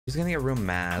He's gonna get real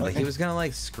mad. Like he was gonna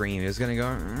like scream. He was gonna go.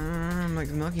 I'm like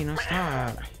Milky, no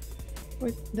stop.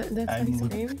 Wait, that's how he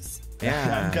screams?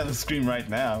 Yeah. I'm gonna scream right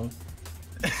now.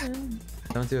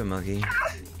 Don't do it, Milky.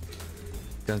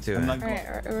 Don't do it.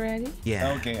 Alright, ready?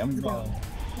 Yeah. Okay, I'm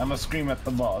gonna scream at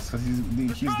the boss because he's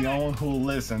the only one who will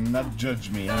listen, not judge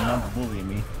me and not bully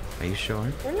me. Are you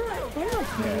sure? We're not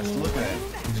Yes, look at him.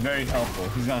 He's very helpful.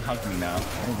 He's gonna hug me now.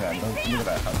 Look at that. Look at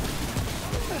that hug.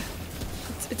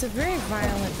 It's a very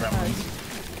violent hug.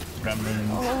 Gremlins.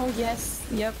 Oh yes,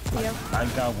 yep. I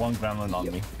got one gremlin on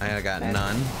me. I got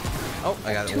none. Oh,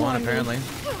 I got one apparently.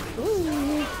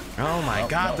 Ooh. Oh my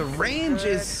god, the range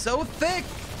is so thick.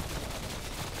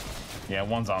 Yeah,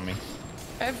 one's on me.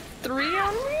 I have 3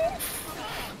 on me.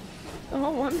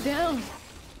 Oh, I'm down.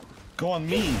 Go on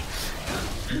me.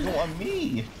 Go on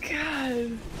me.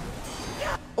 God.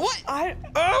 What?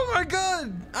 Oh my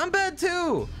god, I'm bad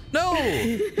too. No,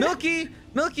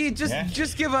 Milky,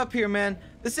 just give up here, man.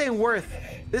 This ain't worth.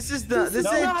 This is not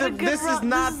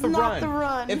the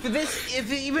run.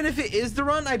 Even if it is the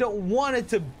run, I don't want it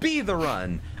to be the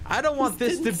run. I don't want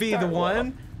this to be the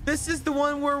one. This is the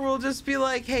one where we'll just be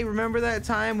like, hey, remember that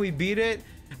time we beat it,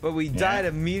 but we died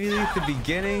immediately at the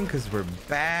beginning because we're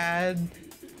bad.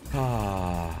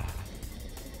 Ah,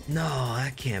 no,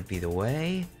 that can't be the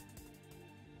way.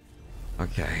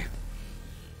 Okay,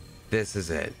 this is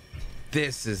it.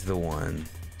 This is the one.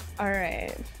 All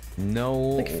right. No.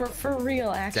 Like for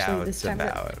real, actually, this time.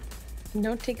 About.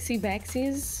 No takesy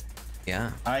backsies.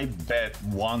 Yeah. I bet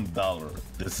 $1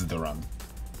 this is the run.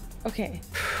 Okay.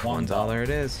 $1 it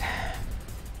is.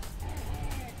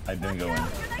 I didn't go in.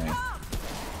 Okay.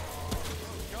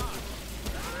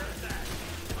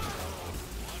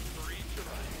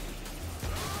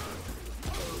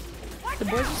 The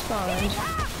boys are spawned.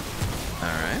 All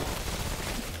right.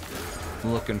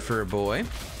 Looking for a boy.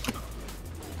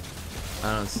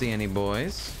 I don't see any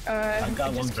boys. I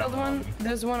got just killed one.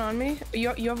 There's one on me.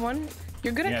 You have one.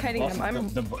 You're good at kiting them.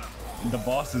 The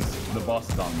boss is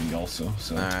on me also.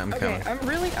 So. All right, I'm coming.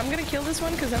 I'm gonna kill this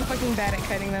one because I'm fucking bad at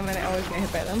kiting them and I always get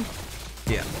hit by them.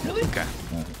 Yeah. Really? Okay.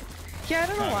 Yeah, I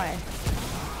don't know why.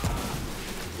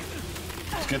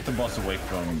 Let's get the boss away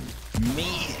from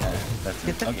me. That's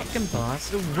Get the fucking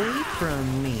boss away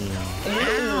from me.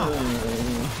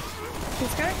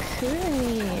 He's got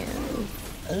cooties.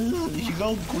 Oh, she's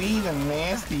all green and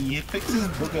nasty. It fixes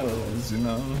boogers, you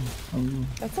know.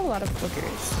 That's a lot of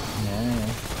boogers. Yeah.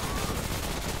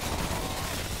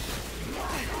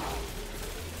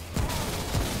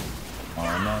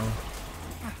 Oh no.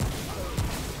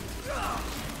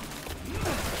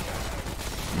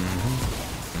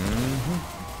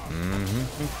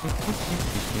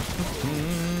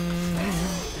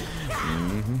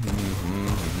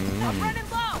 I'm running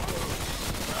low.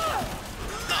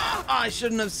 Oh, I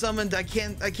shouldn't have summoned. I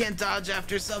can't dodge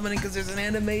after summoning because there's an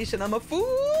animation. I'm a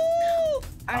fool.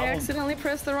 I accidentally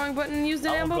pressed the wrong button and used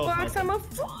an ammo box. I'm a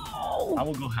fool. I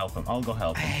will go help him. I'll go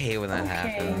help I him. hate when that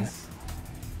happens.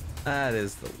 That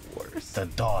is the worst. The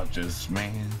dodges,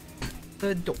 man.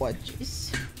 The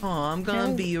dodges. Oh, I'm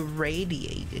gonna be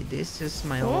irradiated. This is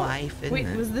my life, isn't Wait,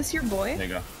 it? was this your boy? There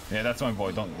you go. Yeah, that's my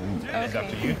boy. Don't. Is that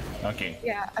to you? Okay.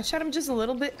 Yeah, I shot him just a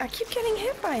little bit. I keep getting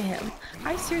hit by him.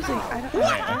 I seriously, I don't.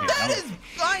 What? Okay, That is.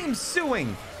 I am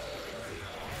suing.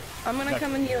 I'm gonna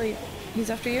come and heal you. He's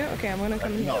after you? Okay, I'm gonna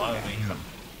come and heal you. He's on.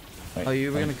 Wait, Oh,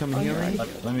 you were gonna come and heal me?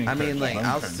 Let me I mean, like, let me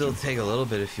I'll turn still you. take a little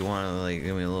bit if you want to, like,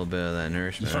 give me a little bit of that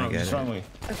nourishment. I get it. Strongly.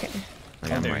 Okay.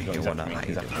 Like, Oh, I'm there right you go. here. He's What after up? me.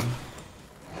 He's after me.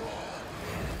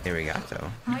 Here we got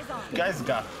though. You guys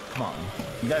got. Come on.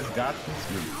 You guys got this.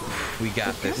 We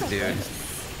got this, dude.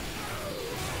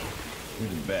 You're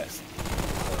the best.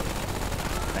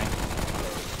 Okay.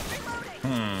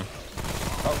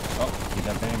 Oh, you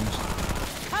got damaged.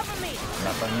 Cover me.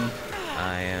 Not by me.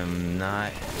 I am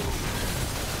not.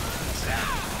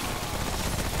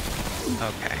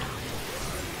 Okay.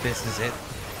 This is it.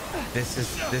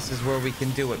 This is where we can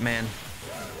do it, man.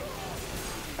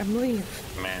 I'm leaving.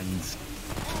 Mans.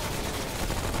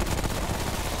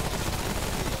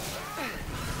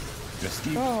 Just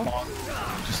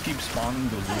keep spawning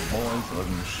those little boys, let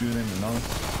them shoot him and all.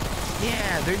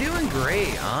 Yeah, they're doing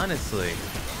great, honestly.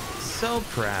 So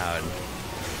proud.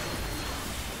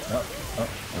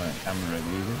 Alright, I'm ready.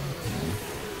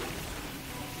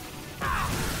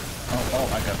 Oh,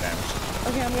 I got damaged.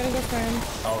 Okay, I'm gonna go for him.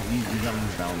 Oh, he got me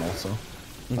down also.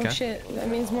 Okay. Oh shit, that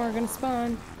means more are gonna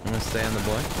spawn. I'm gonna stay on the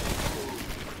boy.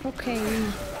 Okay.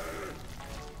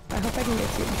 I hope I can get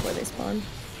to you before they spawn.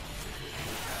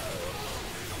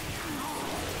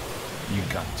 You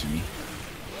got to me.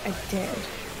 I did.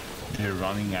 They're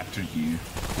running after you.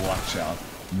 Watch out.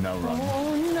 No run.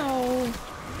 Oh no.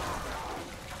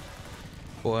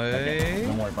 Boy. Okay,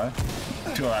 don't worry about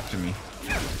it. 2 are after me.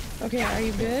 Okay, are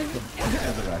you good?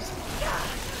 Yeah, the rest.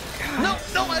 No,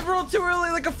 no, I rolled too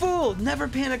early like a fool. Never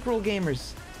panic roll,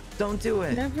 gamers. Don't do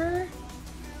it. Never?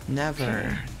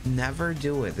 Never. Never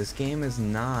do it. This game is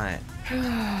not for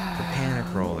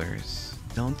panic rollers.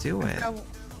 Don't do it.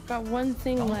 Got one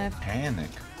thing Don't left. panic.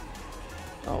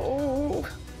 Oh.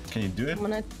 Can you do it? I'm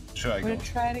gonna Should I I'm go?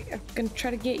 gonna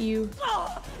try to get you.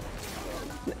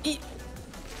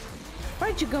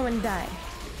 Why'd you go and die?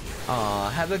 Aw,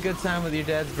 have a good time with your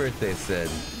dad's birthday, Sid.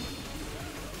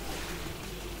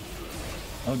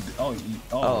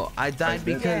 Oh, I died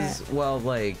because, well,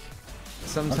 like,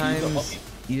 sometimes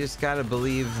you just gotta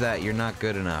believe that you're not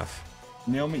good enough.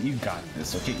 Naomi, you got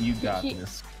this, okay? You got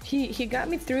this. He got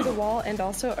me through the wall and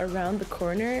also around the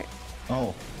corner,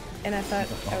 Oh. and I thought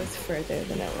I was further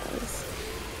than I was.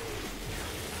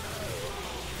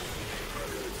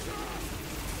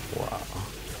 Wow.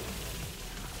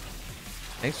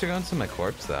 Thanks for going to my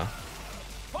corpse, though.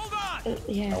 Hold on!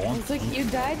 Yeah, it's like you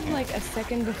died like a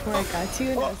second before I got to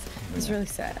you, and it was really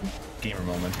sad. Gamer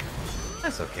moment.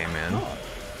 That's okay, man.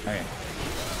 Okay.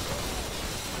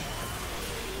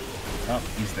 Oh,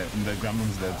 he's dead. The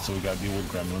gremlin's dead, so we gotta deal with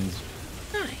gremlins.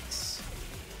 Nice.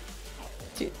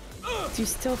 Do you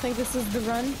still think this is the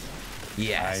run? I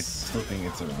Yes. still think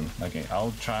it's a run. Okay,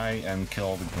 I'll try and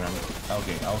kill the gremlin.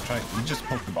 Okay, I'll try. You just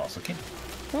poke the boss, okay?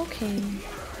 Okay.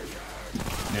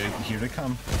 Here they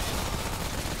come.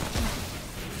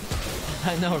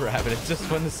 I know, Rabbit. It's just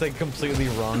when to say completely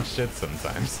wrong shit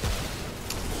sometimes.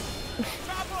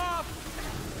 Chop off!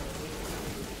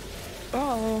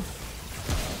 Oh.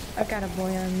 I've got a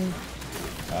boy on me.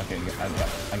 Okay,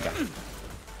 I got it.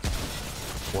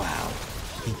 Wow.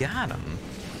 He got him.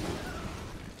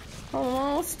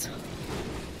 Almost.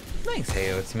 Thanks,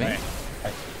 Heyo. It's me.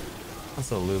 Hey,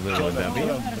 Also, Lulu kill and the Debbie.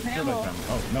 gremlin.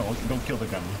 Oh, no, don't kill the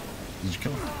gremlin. Did you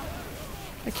kill him?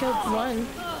 I killed one.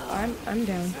 I'm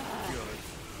down.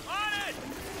 On it!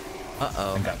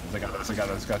 Uh-oh. I got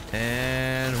it.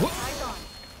 And whoop.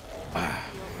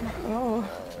 Oh.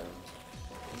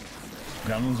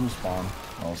 Gremlins will spawn,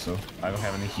 also. I don't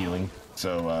have any healing,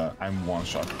 so I'm one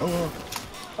shot. Oh!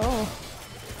 Oh.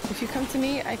 If you come to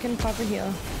me, I can pop a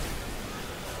heal.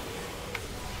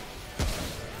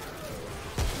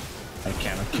 I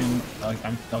can't.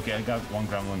 Okay, I got one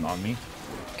gremlin on me.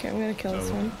 Okay, I'm gonna kill this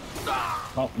So- one.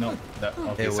 Oh, no.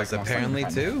 Okay, It was second one's apparently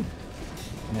starting to two.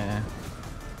 find me. Yeah.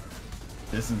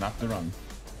 This is not the run.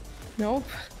 Nope.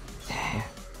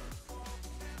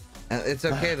 It's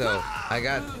okay though. I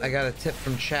got a tip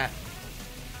from chat.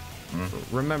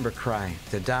 Remember, Cry,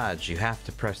 to dodge, you have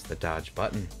to press the dodge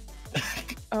button.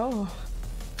 Oh.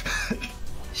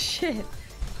 Shit.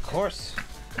 Of course.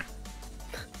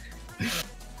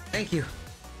 Thank you.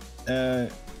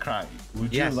 Cry,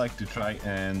 would Yes. you like to try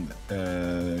and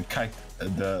kite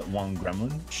the one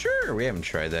gremlin? Sure, we haven't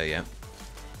tried that yet.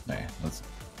 Okay, let's.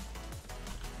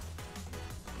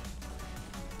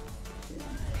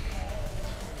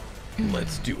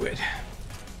 Let's do it.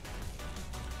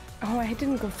 Oh, I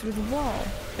didn't go through the wall.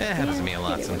 It happens to me a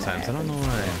lot hate it when that sometimes. I don't know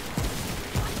why.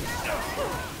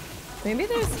 Maybe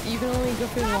you can only go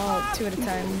through the wall 2 at a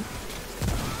time.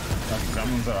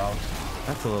 Gremlins are out.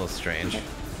 That's a little strange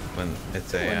when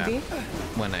it's a Would be.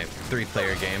 when a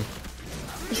 3-player game.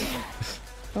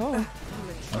 Oh.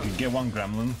 Okay, get one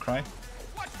gremlin, Cry.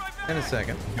 In a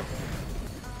second.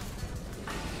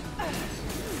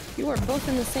 You are both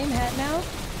in the same hat now,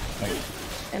 Okay,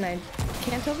 and I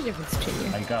can't tell the difference between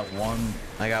you. I got one.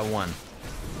 I got one.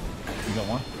 You got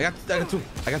one? I got two.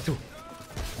 I got two.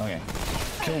 Okay.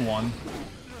 Kill one.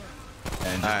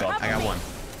 And just Alright, dodge. I got one.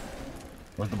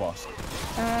 Where's the boss?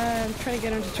 I'm trying to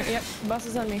get him to turn. Yep, boss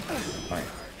is on me. Alright.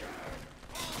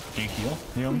 Can you heal?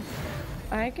 Heal him?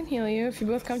 I can heal you if you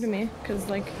both come to me, because,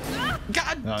 like,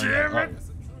 God No, damn it!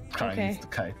 Cry Okay. needs to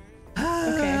kite.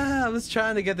 okay. I was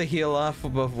trying to get the heal off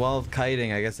while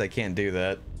kiting. I guess I can't do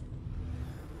that.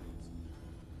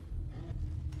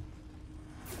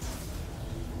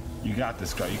 You got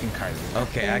this, Cry. You can kite him.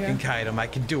 Okay, There I you can go. kite him. I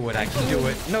can do it. I can do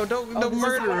it. No, don't Oh, this is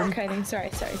murder him. kiting. Sorry.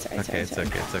 Okay, sorry. it's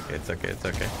okay. It's okay. It's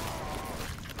okay.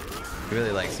 He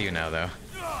really likes you now, though.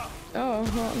 Oh,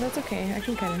 well, that's okay. I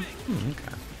can kite him.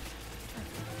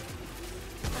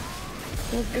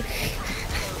 Okay.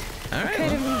 Well, All right.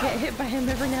 kite him and get hit by him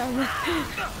every now and then.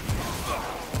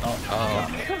 Oh.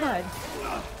 God.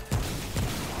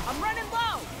 I'm running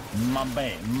low!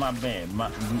 My bad.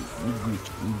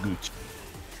 We good.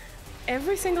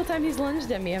 Every single time he's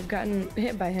lunged at me, I've gotten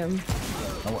hit by him.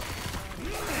 Oh,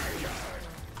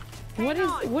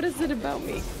 What is it about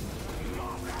me?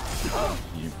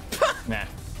 You. Nah.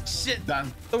 Shit.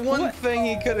 Done. The one thing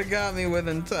he could have got me with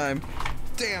in time.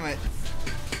 Damn it.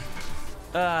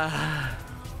 I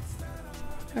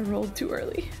rolled too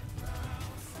early.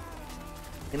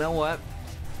 You know what?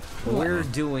 We're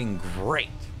doing great.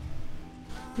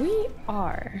 We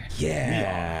are.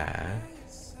 Yeah.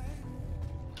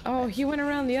 Oh, he went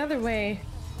around the other way.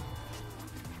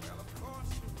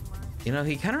 You know,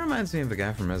 he kind of reminds me of the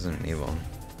guy from Resident Evil.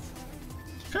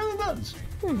 Kind of does.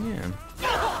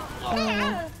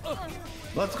 Yeah.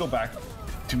 Let's go back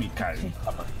to meet Kylie.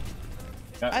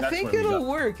 I think it'll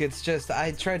work. It's just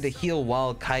I tried to heal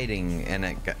while kiting, and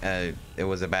it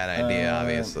was a bad idea.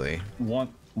 Obviously. Want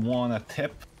a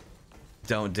tip?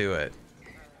 Don't do it.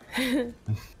 Wait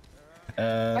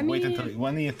until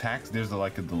when he attacks. There's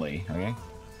like a delay. Okay.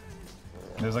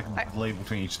 There's like a delay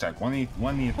between each attack. When he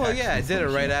attacks. Well, yeah, I did it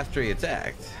right after he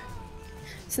attacked.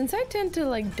 Since I tend to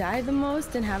like die the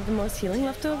most and have the most healing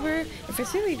left over, if I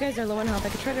see that you guys are low on health, I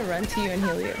could try to run to you and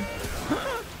heal you.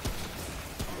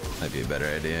 That'd be a better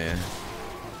idea.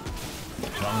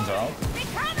 Drums are out.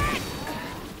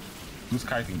 Who's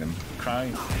kiting them?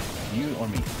 Cry, you or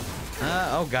me?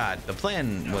 Oh god, the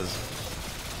plan was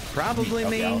probably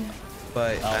Okay, me,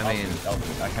 but I mean,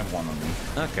 I have one on me.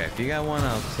 okay, if you got one,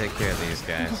 I'll take care of these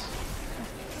guys.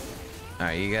 All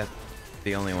right, you got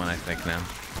the only one I think now.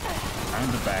 I'm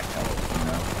the backup, you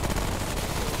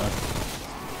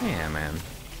know. Yeah, man.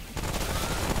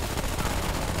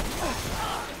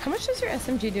 How much does your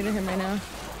SMG do to him right now?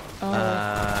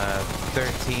 Oh,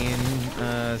 13,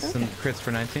 some crits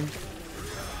for 19.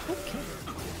 okay.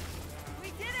 We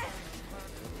did it!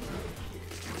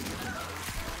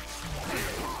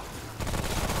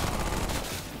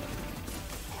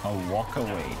 I'll walk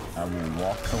away. I will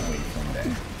walk away from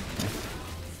there.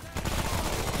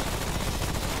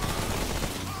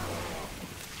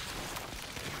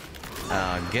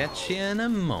 I'll get you in a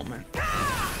moment. No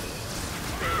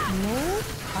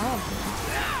problem.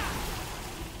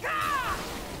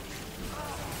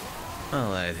 I'll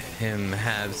let him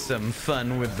have some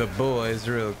fun with the boys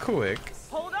real quick.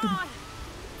 Hold on!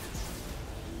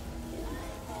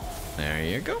 There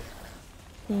you go.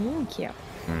 Thank you.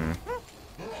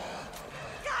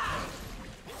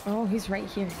 Oh, he's right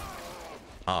here.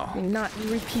 Oh, Not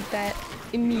repeat that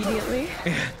immediately.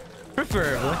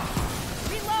 preferably.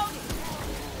 Reloading!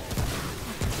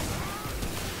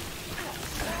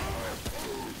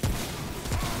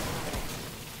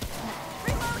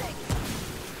 Reloading!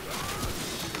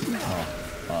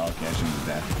 Oh, okay, I shouldn't do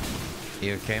that.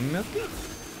 You okay, Milky?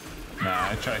 Nah,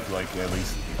 I tried to like at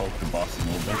least poke the boss a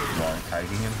little bit while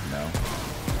kiting him. No,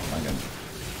 I'm good.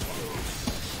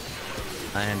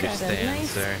 I understand,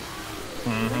 nice- sir.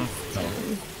 No.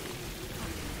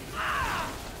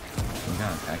 You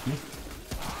gonna attack me?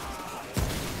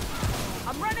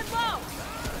 I'm running low!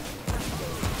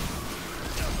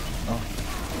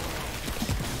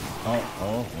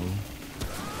 Oh.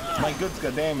 My goods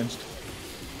got damaged.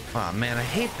 Oh man, I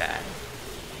hate that.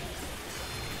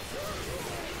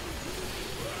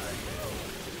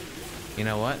 You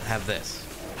know what? Have this.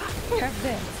 Have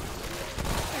this.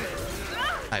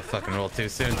 I fucking rolled too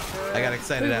soon. I got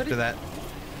excited Wait, what after did- that.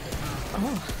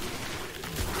 Oh.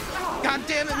 God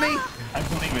damn it, me! I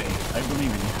believe in you. I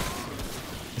believe in you.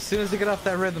 As soon as I get off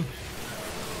that rhythm.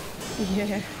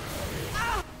 Yeah.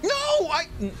 No!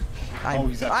 Oh,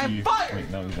 he's after I'm you. fired! Wait,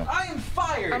 no, he's not. I am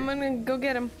fired! I'm gonna go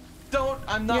get him.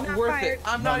 I'm not You're not worth fired. it.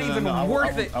 I'm No, not no, no, even no,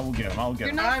 worth it. I will get him. I will get You're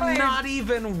him. not I'm fired. not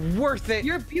even worth it.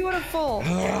 You're beautiful.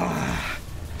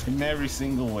 In every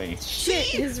single way. Shit,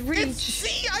 his reach.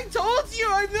 See, I told you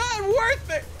I'm not worth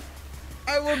it.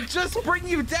 I will just bring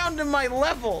you down to my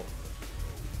level.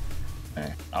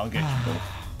 Hey, I'll get you both.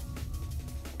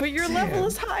 But your level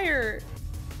is higher.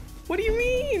 What do you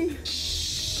mean?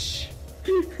 Shh.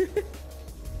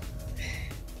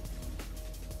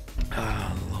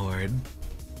 Oh, Lord.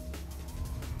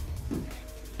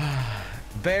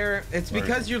 Bear, it's Where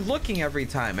because is it? you're looking every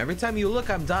time. Every time you look,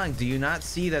 I'm dying. Do you not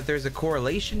see that there's a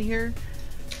correlation here?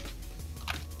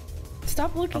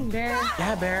 Stop looking, Bear.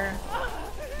 Yeah, Bear.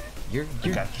 You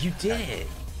got you. did it.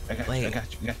 I got you. I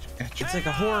got you. It's like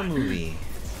a horror movie.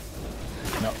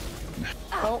 No.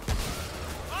 Oh,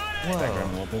 Stagger him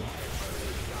a Whoa. little bit.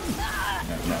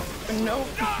 No. nope.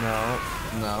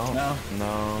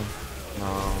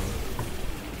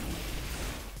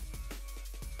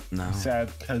 No. Sad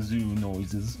kazoo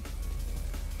noises.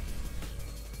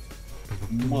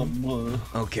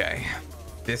 Okay.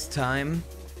 This time,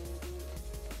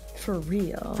 For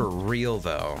real. for real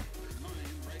though,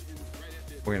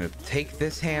 we're gonna take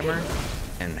this hammer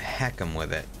and heck him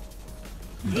with it.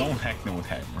 Don't hack them with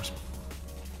hammers.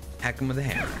 Heck him with a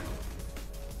hammer.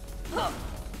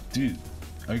 Dude,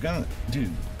 are you gonna...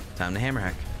 Dude, Time to hammer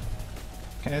hack.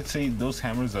 can I say those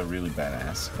hammers are really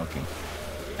badass? Okay,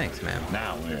 Thanks, man.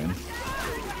 now we're in.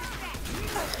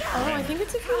 Oh, I think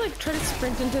it's if you like try to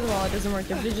sprint into the wall, it doesn't work.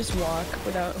 You have to just walk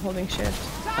without holding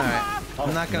shift. All right.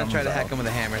 I'm not gonna try to hack out. him with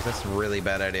the hammers. That's a really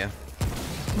bad idea.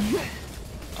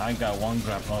 I got one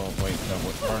grab. Oh wait,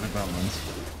 what are the gremlins?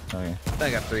 Okay. I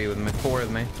got 3 with me, 4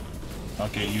 with me.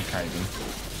 Okay, you kite them.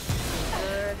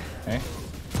 Eh?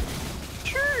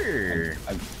 Sure.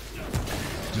 I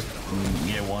just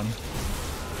get one.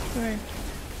 Okay.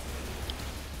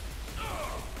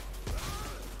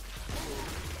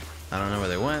 I don't know where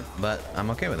they went, but I'm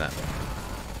okay with that.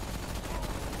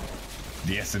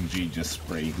 The SMG just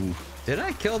spray. Ooh. Did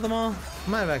I kill them all? I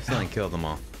might have accidentally killed them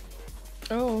all.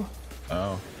 Oh.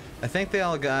 Oh. I think they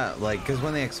all got, like, because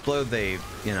when they explode, they,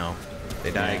 you know,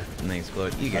 they die Yeah. and they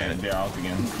explode. You get Okay, it. they're out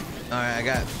again. All right, I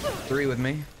got 3 with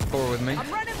me, 4 with me. I'm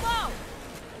running low.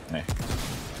 Hey.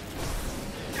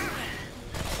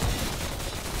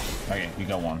 Okay, you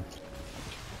got one.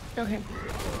 Okay.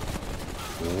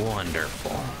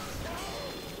 Wonderful.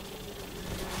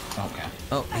 Okay.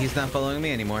 Oh, he's not following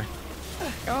me anymore.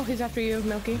 Oh, he's after you,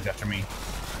 Milky. He's after me.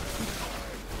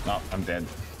 No, I'm dead.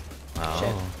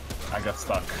 Oh, I got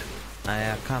stuck. I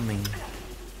am coming.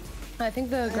 I think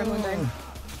the gremlin died.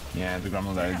 Yeah, the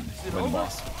gremlin died by the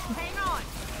boss. Hang on.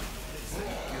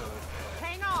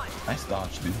 Hang on. Nice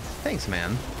dodge, dude. Thanks,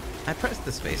 man. I pressed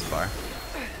the space bar.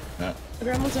 Yeah. The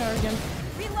gremlins are again.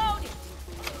 Reloading.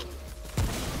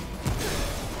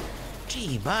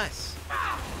 Gee, bus.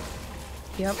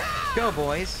 Yep. Go,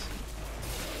 boys.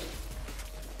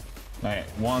 Alright,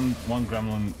 one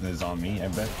gremlin is on me, I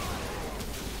bet.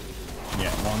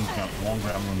 Yeah, one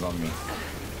gremlin's on me.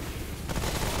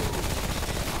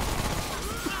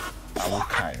 I will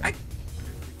kite him.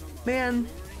 Man.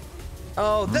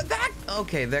 Oh, that.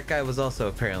 Okay, that guy was also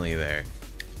apparently there.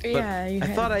 But Yeah, you I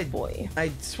had thought a boy.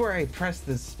 I swear I pressed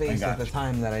the space I at got the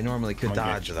time that I normally could I'll get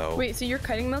dodge, you. though. Wait, so you're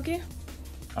kiting Milky?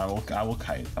 I will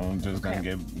kite. I'm just gonna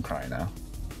Okay. get Cry now.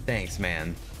 Thanks,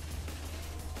 man.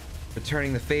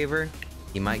 Returning the favor,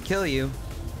 he might kill you.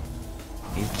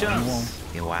 He jumps. won't.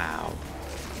 Yeah, wow.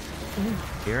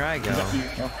 Here I He's go. after you.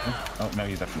 Oh, no,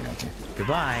 he's after me. Okay.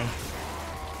 Goodbye.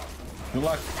 Good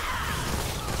luck.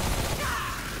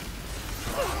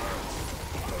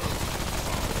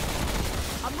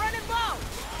 I'm running low.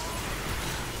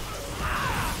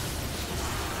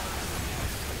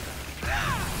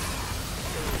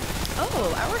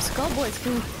 Oh, our skull boys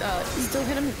can still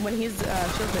hit him when he's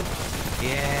shielded.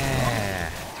 Yeah.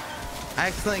 I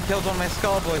accidentally killed one of my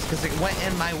skull boys because it went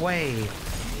in my way.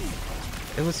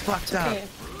 It was fucked up. Okay.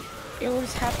 It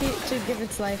was happy to give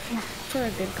its life for a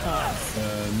good cause.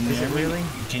 Is it really?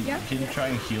 Can you try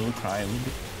and heal Cry a little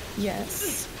bit?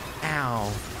 Yes.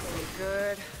 Ow.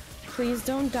 Good. Please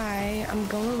don't die. I'm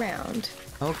going around.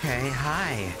 Okay,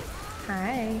 hi.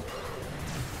 Hi.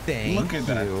 Thank Look at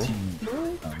that you. team.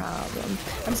 No problem.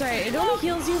 I'm sorry, it only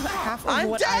heals you half of I'm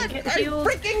what dead! I get I healed.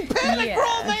 freaking panic Yeah.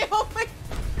 rolled me! Oh my...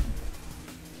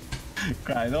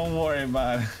 Cry, don't worry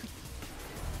about it.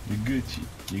 You're Gucci.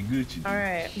 You're Gucci.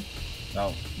 Alright.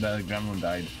 Oh, the gremlin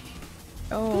died.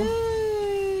 Oh.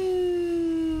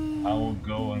 I will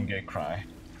go and get Cry.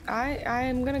 I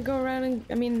am gonna go around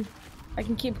and I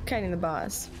can keep kiting the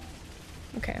boss.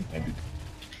 Okay. Maybe.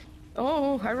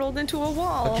 Oh, I rolled into a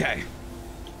wall. Okay,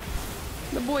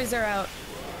 The boys are out.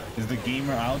 Is the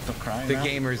gamer out of Cry the now?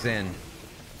 gamer's in.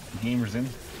 The gamer's in?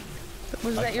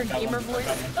 Was that your I got gamer one, I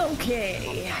got voice? one.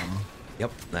 Okay.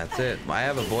 Yep, that's it. I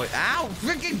have a boy. Ow!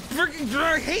 Freaking!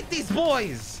 I hate these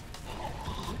boys!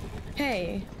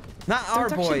 Hey. Not Don't our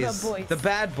talk shit about boys. boys. The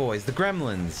bad boys, the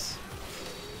gremlins.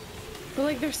 But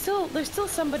like they're still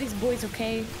somebody's boys,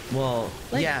 okay? Well,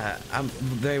 Like- yeah,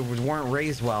 they weren't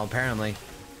raised well, apparently.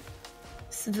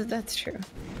 So that's true.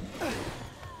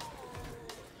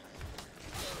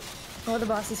 Oh, the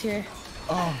boss is here.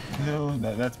 Oh, no,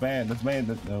 that's bad. That's bad.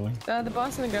 No. The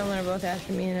boss and the gremlin are both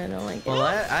after me, and I don't like it. Well,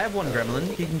 I have one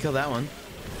gremlin. You can kill that one.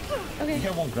 Okay. You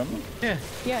have one gremlin? Yeah.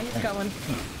 Yeah, he's got one.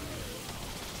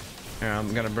 Here,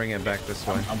 I'm gonna bring it back this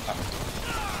way. I'm coming.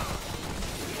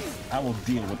 I will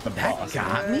deal with the That boss.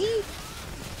 got me?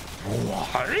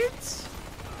 What?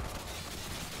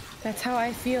 That's how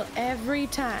I feel every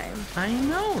time. I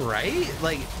know, right?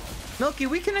 Like, Milky,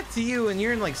 we connect to you and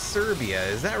you're in like Serbia.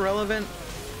 Is that relevant?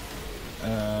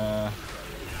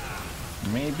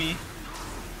 Maybe.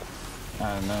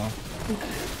 I don't know.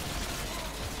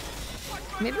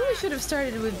 Maybe we should have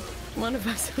started with one of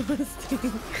us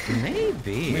hosting.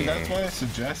 Maybe. I mean, that's why I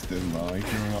suggested, like,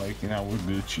 we're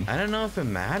Gucci. I don't know if it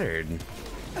mattered.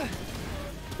 I don't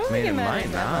I mean, think it might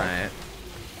matters that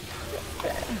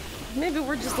much. not. Maybe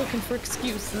we're just looking for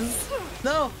excuses.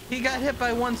 No, he got hit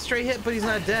by one straight hit, but he's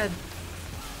not dead.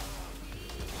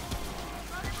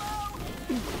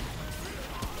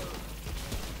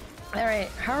 All right,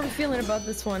 how are we feeling about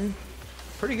this one?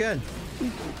 Pretty good.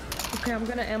 Okay, I'm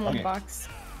gonna ammo Okay. box.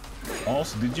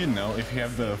 Also, did you know if you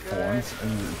have the thorns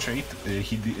trait,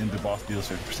 the boss deals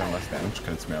 50% less damage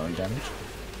because it's melee damage?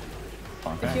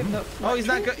 Fun If you fact. have the, Oh, he's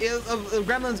not.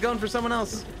 Gremlin's going for someone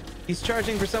else. He's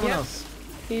charging for someone Yep. else.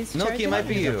 He's Milky charging. might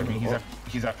be He's you. after me.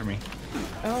 He's after me.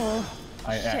 Oh,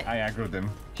 shit. I aggroed him.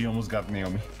 He almost got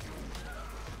Naomi.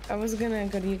 I was gonna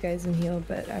go to you guys and heal,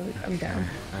 but I'm down.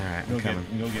 All right, Go I'm coming.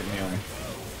 get Naomi.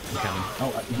 I'm coming.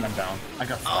 Oh, I'm down. I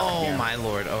got stuck Oh again. my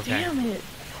lord. Okay. Damn it!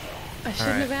 I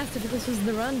shouldn't right. have asked if this was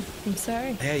the run. I'm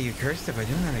sorry. Yeah, you cursed it by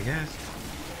doing that, I guess.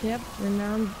 Yep, and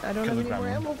now I don't Kill have the any more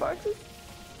gremlin. ammo boxes.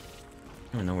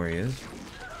 I don't know where he is.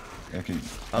 Okay.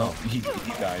 Oh. He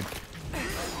died.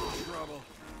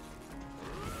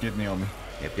 Get Naomi.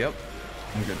 Yep.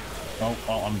 I'm good. Oh,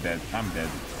 I'm dead. I'm dead.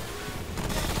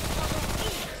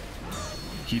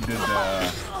 He did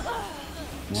the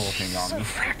little thing on me.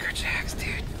 Cracker Jacks,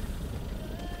 dude.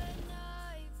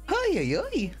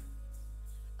 Hi.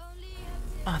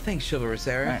 Oh, thanks, Chivalrous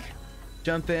Eric. Right.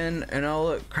 Jump in and oh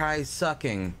look, Cry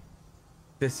sucking.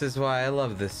 This is why I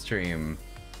love this stream.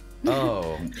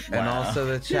 Oh, and Wow. also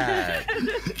the chat.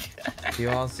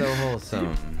 You all so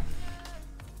wholesome.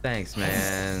 Thanks,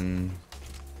 man.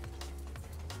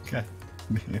 God.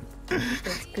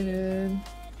 That's good.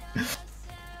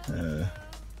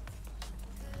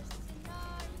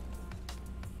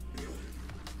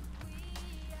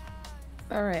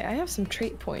 All right, I have some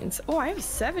trait points. Oh, I have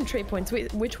 7 trait points.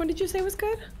 Wait, which one did you say was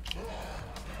good?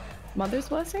 Mother's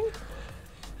Blessing?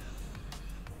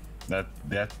 That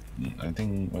I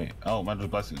think. Wait. Oh, Mother's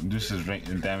Blessing. This is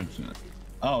damage.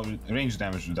 Oh, range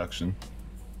damage reduction.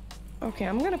 Okay,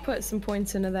 I'm gonna put some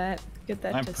points into that. Get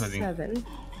that I'm to putting- 7.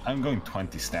 I'm going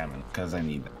 20 stamina because I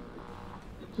need it.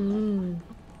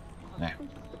 Yeah.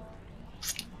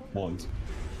 Boys.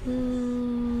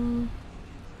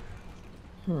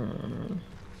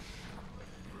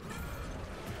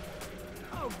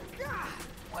 Oh God!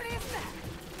 What is that?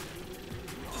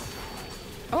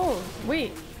 Oh,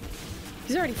 wait.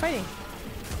 He's already fighting.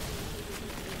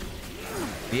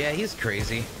 Yeah, he's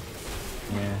crazy.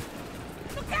 Yeah.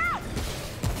 Look out!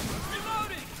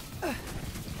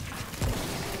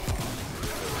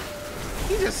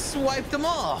 He just swiped them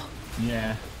all.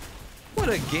 Yeah. What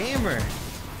a gamer.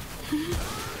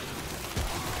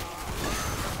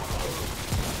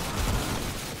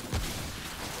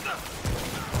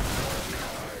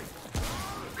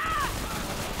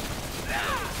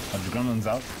 Are the gremlins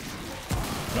out?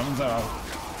 Gremlins are out.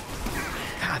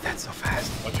 God, that's so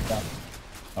fast. What you got?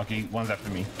 Okay, one's after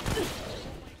me.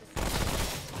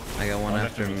 I got one Oh,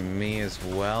 after that's me as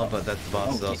well, but that's the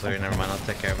boss is also here. Never mind, I'll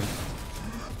take care of him.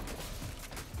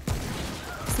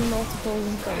 Some multiple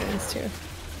guardians too.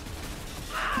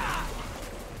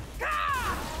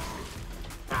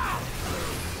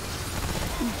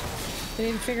 They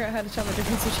didn't figure out how to tell the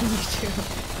difference between you two.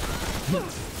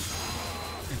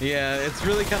 Yeah, it's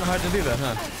really kind of hard to do that,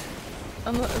 huh?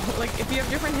 Like, if you have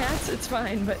different hats, it's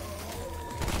fine, but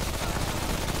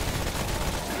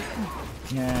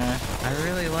Yeah. I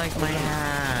really like my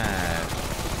hat.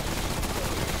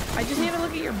 I just need to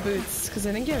look at your boots, because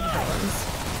I think you have different ones.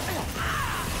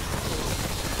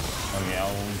 Okay,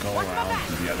 I'll go around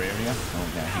to the other area. Oh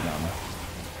yeah, he got me.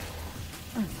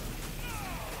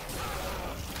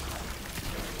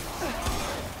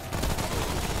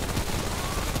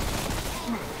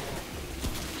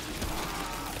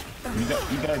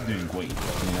 You guys doing great,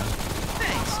 you know?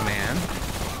 Thanks, man.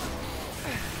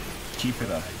 Keep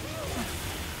it up.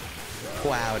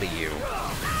 Wow to you.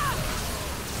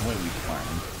 What are we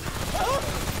flying?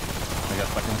 I got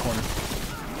stuck in the corner.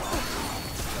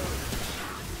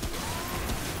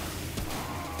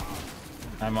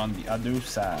 I'm on the other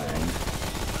side.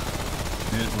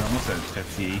 Dude, we're almost at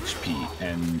 50 HP,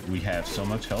 and we have so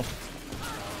much health.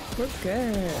 We're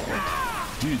good.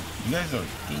 Dude, you guys are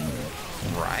gamers.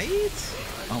 Right?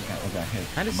 Okay, hit.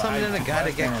 I just But summoned in a guy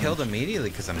to get platformed- killed immediately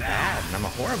because I'm bad and I'm a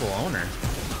horrible owner.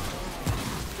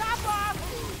 Top off!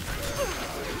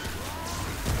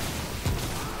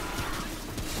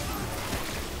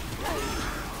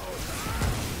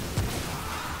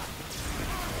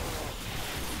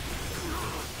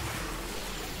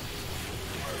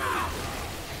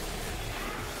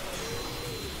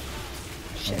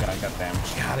 Okay, I got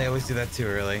damaged. God, I always do that too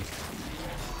early.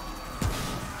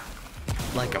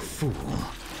 Like a fool.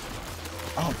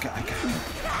 Oh god, I got him.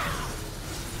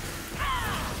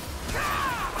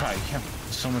 Cry, you have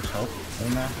so much health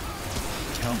in that.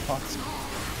 health pots.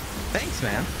 Thanks,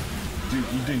 man. Dude,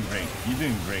 you're doing great. You're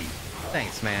doing great.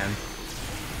 Thanks, man.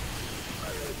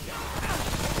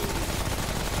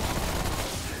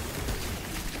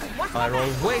 I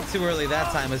rolled way too early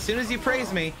that time. As soon as you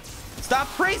praise me, stop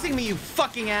praising me, you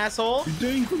fucking asshole.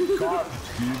 You're doing garbage,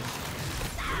 dude.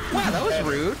 Wow, that was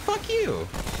rude. Fuck you.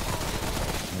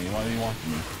 I mean, what do you want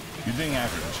from me? You're doing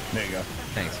average. There you go.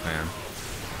 Thanks, man.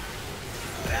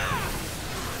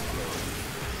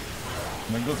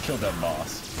 I'm gonna go kill that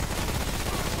boss.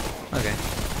 Okay.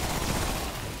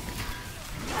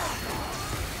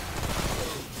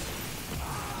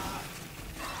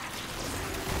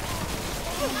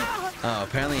 Oh,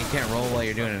 apparently you can't roll while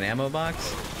you're doing an ammo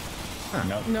box? Huh.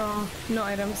 Nope. No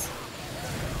items.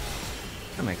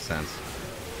 That makes sense.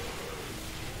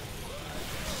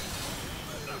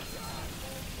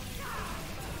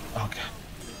 Okay.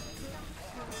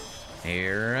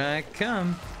 Here I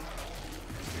come.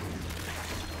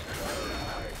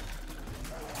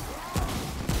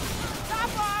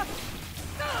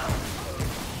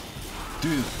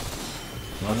 Dude.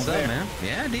 What's up, man?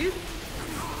 Yeah, dude.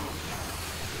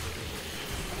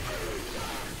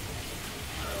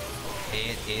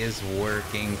 It is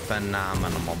working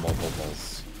phenomenal.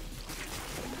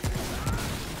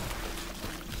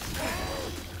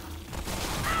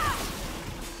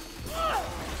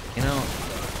 You know,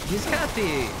 he's got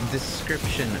the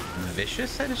description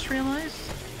vicious, I just realized.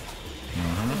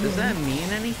 Does that mean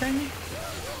anything?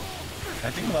 I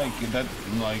think like that,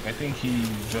 like I think he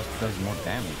just does more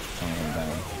damage. Something like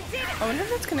that. I wonder if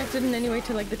that's connected in any way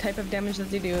to like the type of damage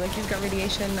that they do. Like he's got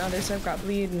radiation, others have got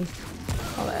bleed and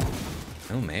all that.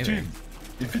 Oh, maybe. Dude,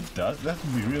 if it does, that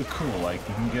would be real cool. Like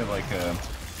you can get like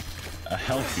a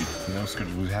healthy, you know,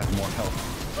 because we have more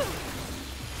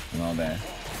health and all that.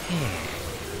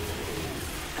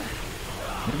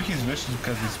 Maybe he's vicious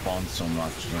because he spawns so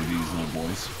much, you know, these little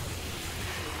boys.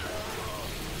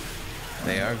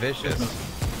 They are vicious.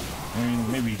 I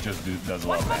mean, maybe he just does a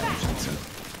lot of damage. That's it.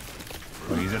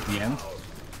 But he's at the end.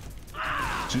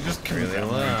 Should just kill Really him.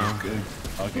 low.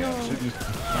 Okay, No. should just.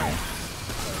 Okay.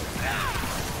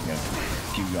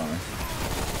 Yes, keep going.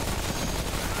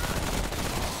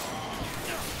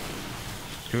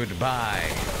 Goodbye,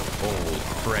 old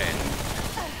friend.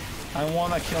 I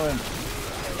wanna kill him.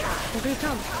 Okay,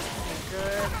 come.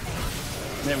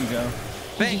 There we go.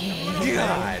 Thank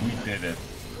God. We did it.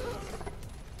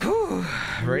 Whew.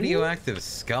 Radioactive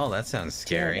skull. That sounds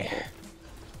scary.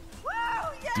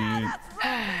 Dude,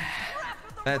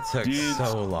 That took Dude.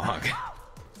 so long.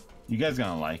 you guys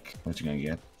gonna like what you're gonna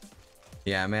get.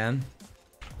 Yeah, man.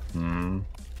 Mm-hmm.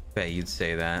 Bet you'd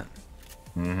say that.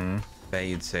 Mm-hmm. Bet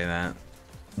you'd say that.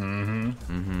 Mm-hmm.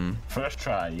 Mm-hmm. First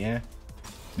try, yeah.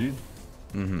 Dude.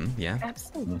 Mm-hmm. Yeah.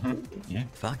 Absolutely. Mm-hmm. Yeah.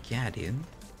 Fuck yeah, dude.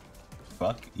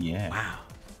 Fuck yeah. Wow.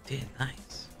 Dude,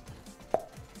 nice.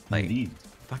 Like, Indeed.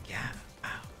 fuck yeah. Wow.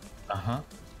 Uh-huh.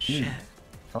 Shit. Dude.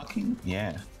 Fucking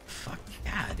yeah. Fuck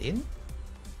yeah, dude.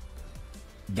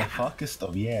 The fuckest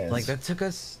of yes. Like, that took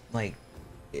us, like,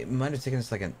 it might have taken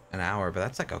us, like, an hour, but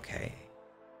that's, like, okay.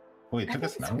 Wait, it took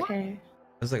us an hour? Okay.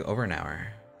 It was, like, over an hour.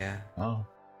 Yeah. Oh.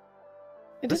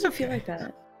 It That's doesn't feel okay. like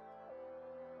that.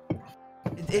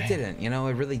 It didn't, you know,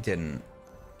 it really didn't.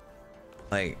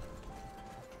 Like,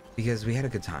 because we had a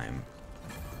good time.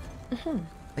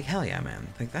 Like, hell yeah, man.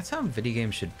 Like, that's how video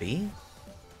games should be.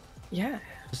 Yeah.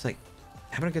 Just, like,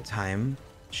 having a good time,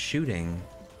 shooting,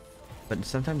 but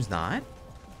sometimes not.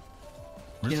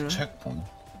 Where's You the know? checkpoint?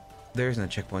 There isn't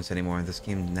checkpoints anymore. This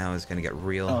game now is gonna get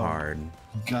real hard.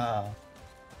 God.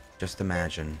 Just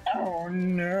imagine. Oh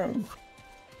no.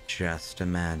 Just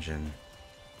imagine.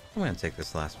 I'm gonna take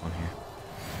this last one here.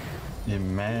 You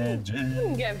Imagine.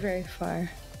 didn't get very far.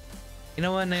 You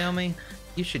know what, Naomi?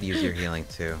 You should use your healing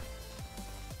too.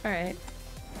 Alright.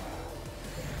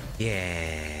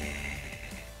 Yeah.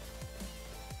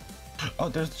 Oh,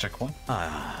 there's the checkpoint.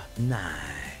 Ah,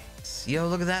 nice. Yo,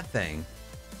 look at that thing.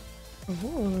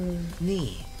 Ooh.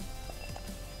 Neat.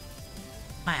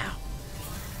 Wow.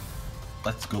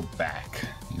 Let's go back.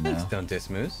 You Thanks, know? Don't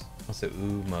Dismoose. Also,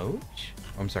 Umoj.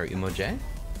 I'm sorry, Umoje.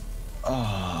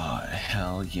 Oh,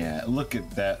 hell yeah. Look at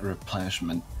that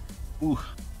replenishment. Ooh.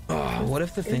 Oh, what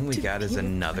if the thing we to got is be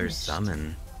another replenished.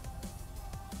 summon?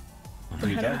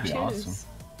 Dude, How that'd do be you awesome. choose?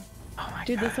 Oh my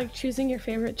Dude, god. that's like choosing your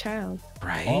favorite child.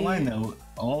 right? All I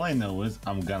know is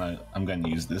I'm gonna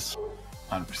use this.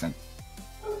 100%.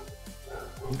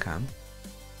 Okay.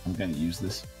 I'm gonna use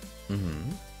this.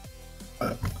 Mm-hmm.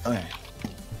 Okay.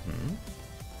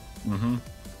 Mm-hmm.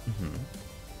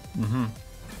 Mm-hmm.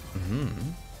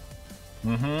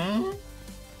 Mm-hmm.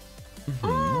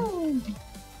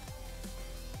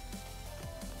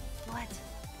 What?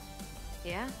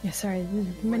 Yeah? Yeah, sorry,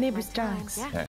 my neighbor's dogs. Yeah. Yeah.